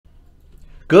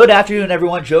Good afternoon,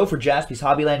 everyone. Joe for Jaspys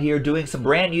Hobbyland here, doing some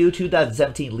brand new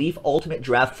 2017 Leaf Ultimate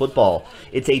Draft Football.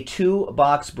 It's a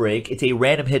 2-box break. It's a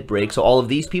random hit break. So all of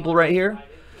these people right here,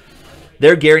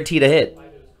 they're guaranteed a hit.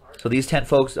 So these 10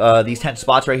 folks, these 10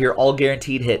 spots right here, all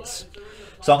guaranteed hits.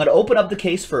 So I'm going to open up the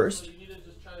case first.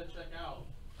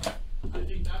 We're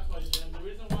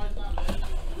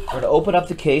going to open up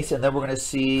the case, and then we're going to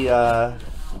see...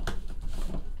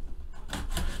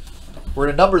 we're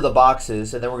going to number the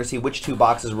boxes, and then we're going to see which 2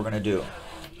 boxes we're going to do.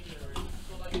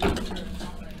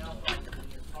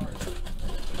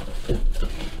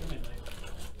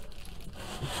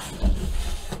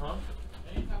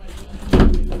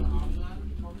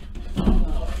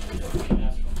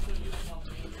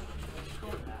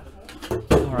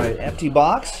 All right, empty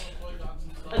box.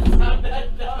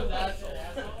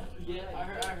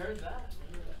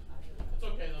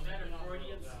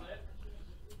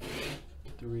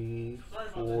 Three,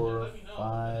 4,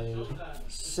 5,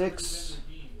 6,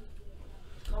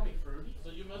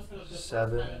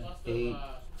 7, 8,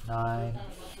 9,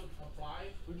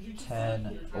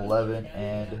 10, 11,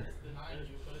 and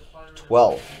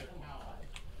 12.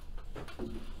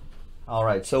 All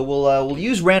right, so we'll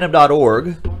use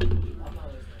random.org.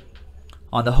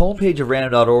 On the homepage of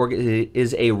random.org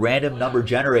is a random number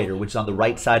generator, which is on the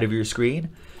right side of your screen.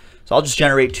 So I'll just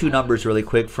generate 2 numbers really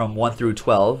quick from 1 through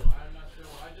 12.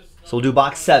 So we'll do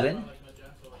box 7,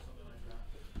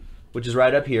 which is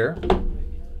right up here.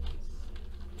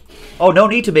 Oh, no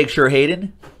need to make sure,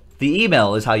 Hayden. The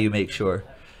email is how you make sure.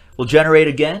 We'll generate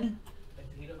again.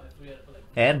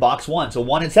 And box 1. So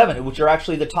 1 and 7, which are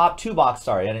actually the top 2 boxes.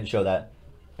 Sorry, I didn't show that.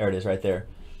 There it is right there.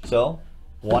 So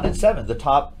 1 and 7, the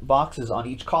top boxes on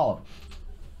each column.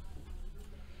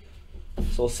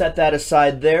 So we'll set that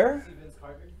aside there.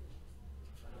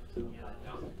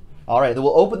 All right, then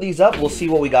we'll open these up. We'll see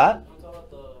what we got.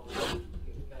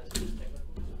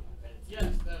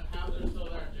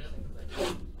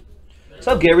 What's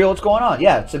up, Gabriel? What's going on?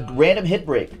 Yeah, it's a random hit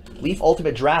break. Leaf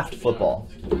Ultimate Draft Football.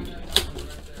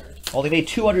 Only made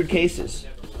 200 cases.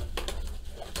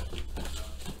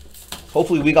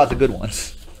 Hopefully we got the good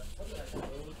ones.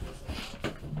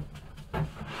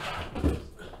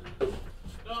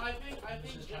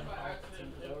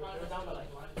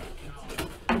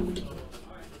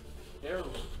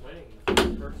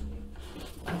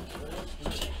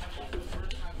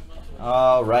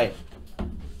 All right.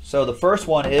 So the first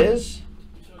one is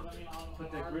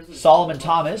Solomon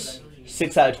Thomas,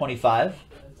 6 out of 25.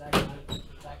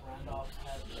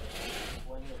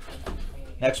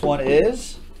 Next one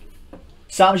is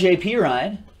Samjay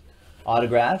Pirine,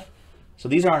 autograph. So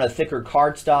these are on a thicker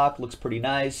cardstock. Looks pretty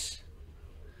nice.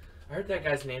 I heard that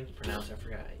guy's name pronounced. I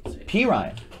forgot how you say it.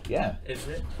 Pirine, yeah. Is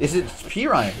it? Is it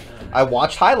Pirine? I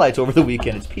watched highlights over the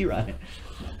weekend. It's Pirine.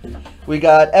 We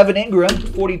got Evan Ingram,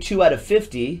 42 out of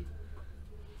 50.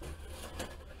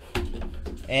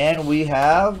 And we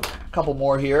have a couple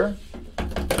more here.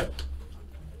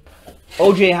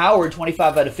 O.J. Howard,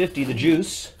 25 out of 50, the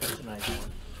juice. That's a nice one.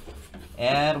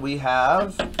 And we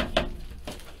have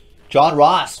John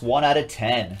Ross, 1 out of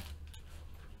 10.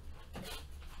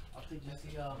 I'll take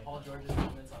Jesse Paul George's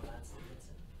comments on that.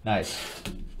 Nice.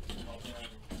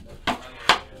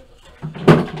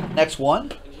 Next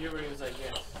one. And here where he was like,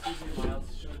 yeah, CJ Miles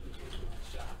showed the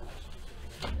shot.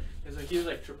 He was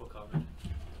like triple covered.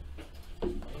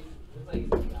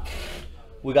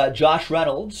 We got Josh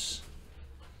Reynolds.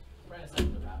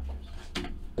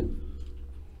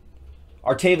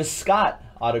 Artavis Scott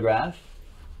autograph.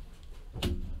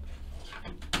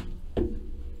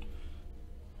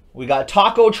 We got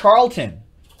Taco Charlton,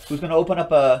 who's going to open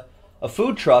up a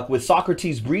food truck with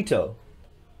Socrates Brito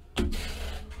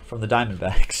from the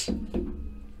Diamondbacks.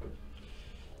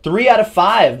 3 out of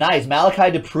 5. Nice. Malachi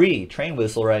Dupree. Train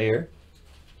whistle right here.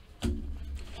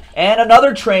 And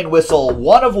another train whistle.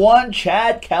 1 of 1.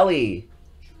 Chad Kelly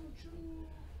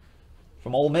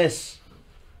from Ole Miss.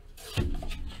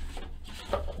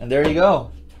 And there you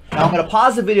go. Now I'm going to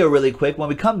pause the video really quick. When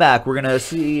we come back, we're going to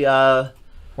see... we're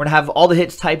going to have all the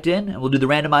hits typed in, and we'll do the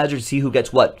randomizer to see who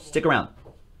gets what. Stick around.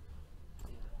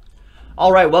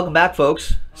 All right, welcome back,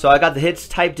 folks. So I got the hits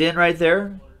typed in right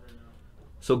there.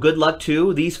 So good luck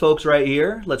to these folks right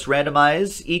here. Let's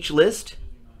randomize each list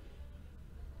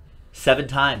 7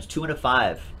 times, 2 and a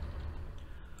 5.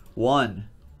 1,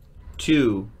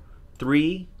 2,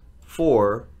 3,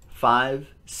 4, 5,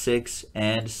 6,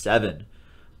 and 7.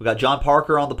 We got John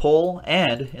Parker on the pole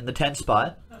and in the 10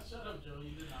 spot.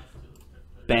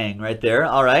 Bang, right there.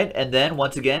 All right, and then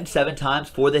once again, 7 times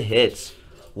for the hits.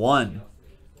 1,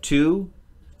 2,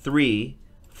 3,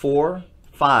 4,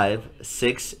 5,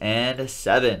 6, and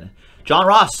 7. John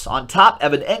Ross on top,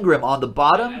 Evan Engram on the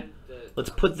bottom. Let's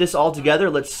put this all together.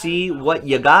 Let's see what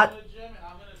you got.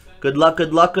 Good luck,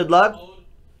 good luck, good luck.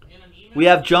 We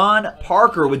have John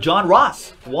Parker with John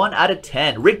Ross, 1 out of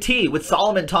 10. Rick T with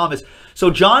Solomon Thomas.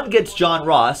 So John gets John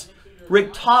Ross.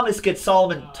 Rick Thomas gets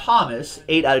Solomon Thomas,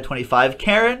 8 out of 25.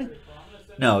 Karen,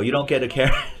 no, you don't get a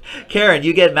Karen. Karen,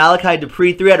 you get Malachi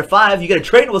Dupree, 3 out of 5. You get a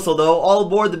train whistle, though, all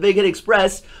aboard the Big Hit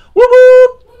Express. Whoop,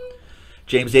 whoop.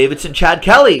 James Davidson, Chad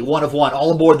Kelly, 1 of 1,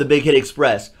 all aboard the Big Hit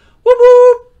Express. Whoop,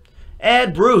 whoop.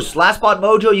 And Bruce, Last Spot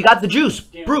Mojo, you got the juice.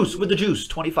 Bruce with the juice,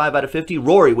 25 out of 50.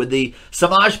 Rory with the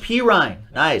Samaj Pirine,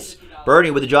 nice. Bernie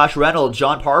with the Josh Reynolds.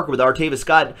 John Parker with Artavis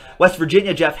Scott. West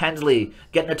Virginia, Jeff Hensley,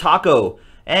 getting a taco.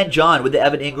 And John with the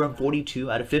Evan Engram,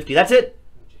 42 out of 50. That's it.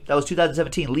 That was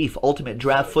 2017 Leaf Ultimate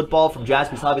Draft Football from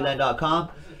JaspysHobbyland.com.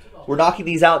 We're knocking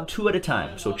these out 2 at a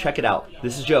time, so check it out.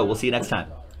 This is Joe. We'll see you next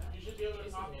time.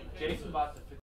 Jason bought the